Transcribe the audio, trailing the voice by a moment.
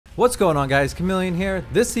What's going on, guys? Chameleon here.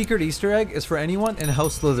 This secret Easter egg is for anyone in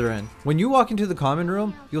House Slytherin. When you walk into the common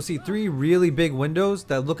room, you'll see 3 really big windows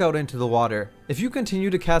that look out into the water. If you continue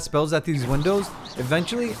to cast spells at these windows,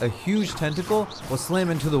 eventually a huge tentacle will slam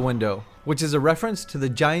into the window, which is a reference to the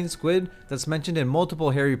giant squid that's mentioned in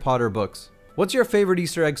multiple Harry Potter books. What's your favorite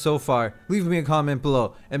Easter egg so far? Leave me a comment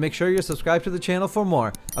below and make sure you're subscribed to the channel for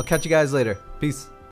more. I'll catch you guys later. Peace.